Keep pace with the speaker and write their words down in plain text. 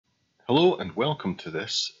Hello and welcome to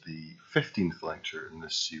this, the 15th lecture in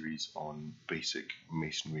this series on basic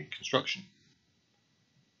masonry construction.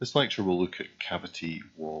 This lecture will look at cavity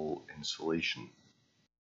wall insulation.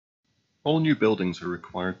 All new buildings are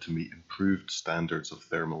required to meet improved standards of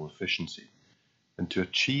thermal efficiency, and to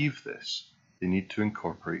achieve this, they need to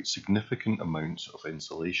incorporate significant amounts of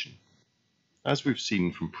insulation. As we've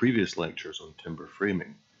seen from previous lectures on timber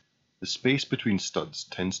framing, the space between studs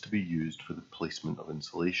tends to be used for the placement of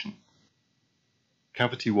insulation.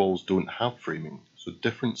 Cavity walls don't have framing, so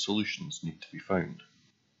different solutions need to be found.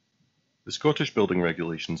 The Scottish building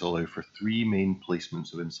regulations allow for three main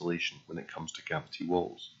placements of insulation when it comes to cavity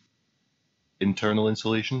walls: internal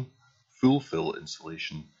insulation, full fill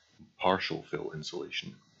insulation, and partial fill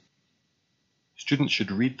insulation. Students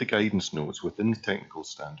should read the guidance notes within the technical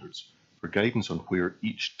standards for guidance on where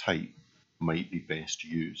each type might be best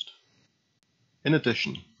used. In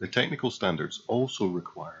addition, the technical standards also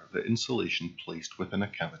require that insulation placed within a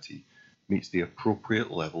cavity meets the appropriate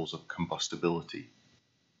levels of combustibility.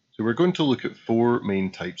 So we're going to look at four main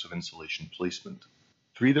types of insulation placement,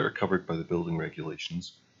 three that are covered by the building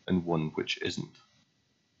regulations and one which isn't.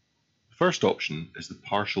 The first option is the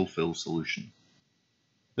partial fill solution.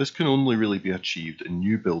 This can only really be achieved in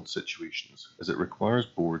new build situations, as it requires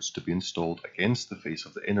boards to be installed against the face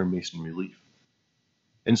of the inner masonry leaf.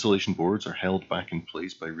 Insulation boards are held back in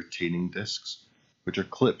place by retaining discs, which are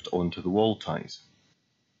clipped onto the wall ties.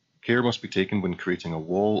 Care must be taken when creating a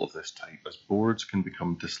wall of this type, as boards can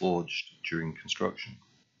become dislodged during construction.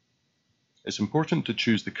 It's important to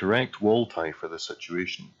choose the correct wall tie for this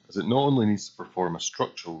situation, as it not only needs to perform a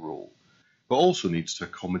structural role, but also needs to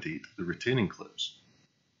accommodate the retaining clips.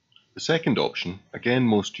 The second option, again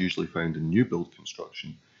most usually found in new build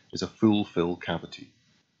construction, is a full fill cavity.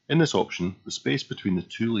 In this option, the space between the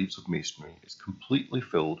two leaves of masonry is completely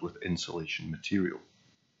filled with insulation material.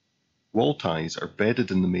 Wall ties are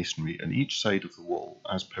bedded in the masonry on each side of the wall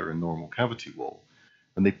as per a normal cavity wall,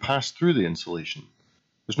 and they pass through the insulation.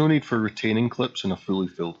 There's no need for retaining clips in a fully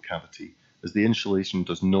filled cavity, as the insulation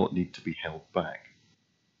does not need to be held back.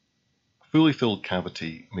 A fully filled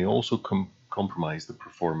cavity may also compromise the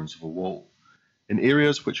performance of a wall. In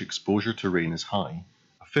areas which exposure to rain is high,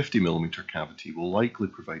 a 50mm cavity will likely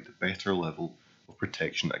provide a better level of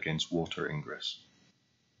protection against water ingress.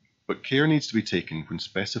 But care needs to be taken when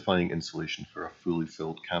specifying insulation for a fully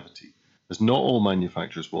filled cavity, as not all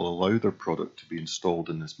manufacturers will allow their product to be installed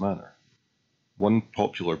in this manner. One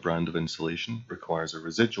popular brand of insulation requires a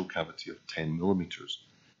residual cavity of 10mm,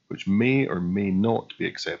 which may or may not be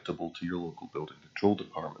acceptable to your local building control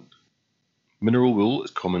department. Mineral wool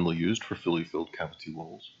is commonly used for fully filled cavity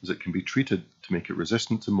walls, as it can be treated to make it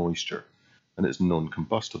resistant to moisture and it's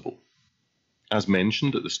non-combustible. As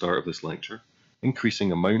mentioned at the start of this lecture,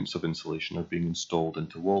 increasing amounts of insulation are being installed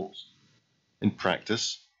into walls. In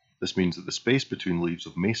practice, this means that the space between leaves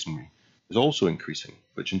of masonry is also increasing,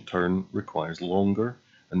 which in turn requires longer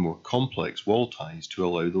and more complex wall ties to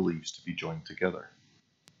allow the leaves to be joined together.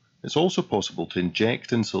 It's also possible to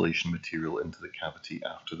inject insulation material into the cavity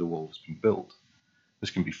after the wall has been built.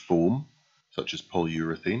 This can be foam, such as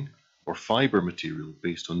polyurethane, or fibre material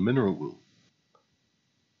based on mineral wool.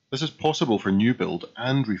 This is possible for new build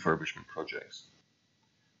and refurbishment projects.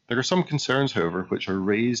 There are some concerns, however, which are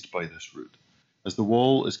raised by this route. As the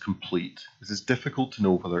wall is complete, it is difficult to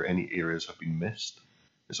know whether any areas have been missed.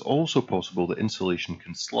 It's also possible that insulation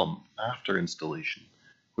can slump after installation,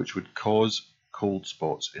 which would cause cold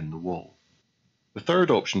spots in the wall. The third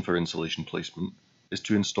option for insulation placement is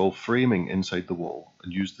to install framing inside the wall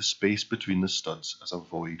and use the space between the studs as a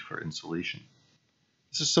void for insulation.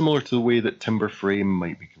 This is similar to the way that timber frame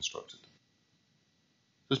might be constructed.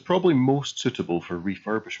 This is probably most suitable for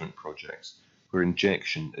refurbishment projects where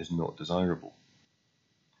injection is not desirable.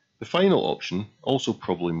 The final option, also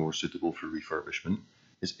probably more suitable for refurbishment,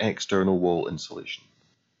 is external wall insulation.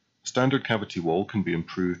 A standard cavity wall can be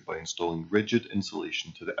improved by installing rigid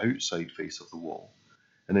insulation to the outside face of the wall,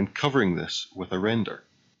 and then covering this with a render,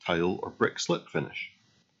 tile or brick slip finish.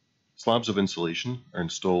 Slabs of insulation are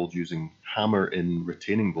installed using hammer-in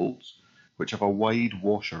retaining bolts, which have a wide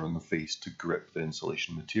washer on the face to grip the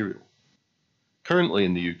insulation material. Currently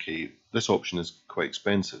in the UK, this option is quite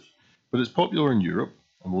expensive, but it's popular in Europe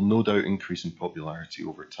and will no doubt increase in popularity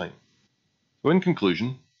over time. So in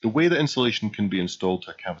conclusion, the way that insulation can be installed to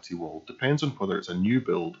a cavity wall depends on whether it's a new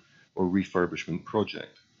build or refurbishment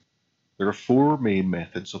project. There are four main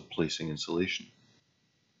methods of placing insulation.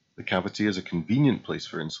 The cavity is a convenient place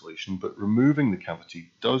for insulation, but removing the cavity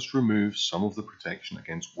does remove some of the protection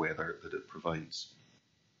against weather that it provides.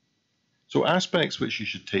 So aspects which you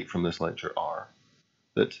should take from this lecture are: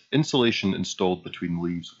 that insulation installed between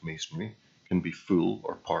leaves of masonry can be full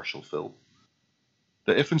or partial fill,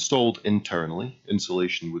 that if installed internally,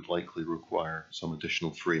 insulation would likely require some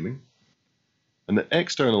additional framing, and that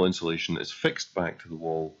external insulation is fixed back to the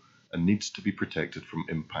wall and needs to be protected from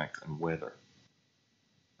impact and weather.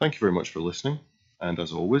 Thank you very much for listening, and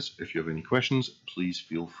as always, if you have any questions, please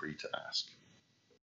feel free to ask.